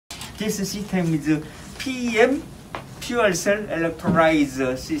This system is PEM, fuel cell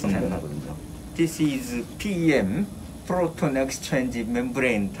electrolysis system. This is PEM, proton exchange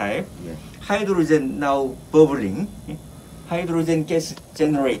membrane type. Yeah. Hydrogen now bubbling, hydrogen gas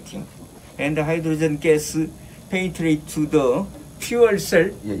generating, and the hydrogen gas penetrate to the fuel cell,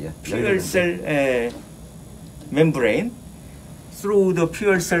 membrane. Through the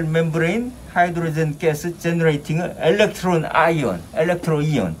fuel cell membrane, hydrogen gas generating electron ion.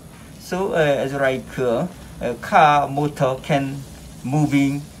 So as like a car motor can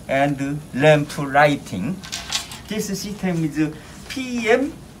moving and lamp lighting. This system is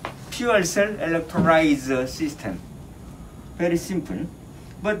PEM, fuel cell electrolysis system. Very simple,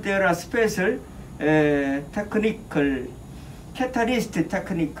 but there are special technical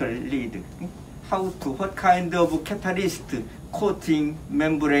lead. What kind of catalyst coating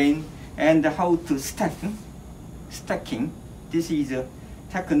membrane and how to stacking. This is a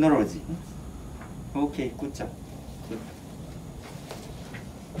technology. Okay, good job. Good.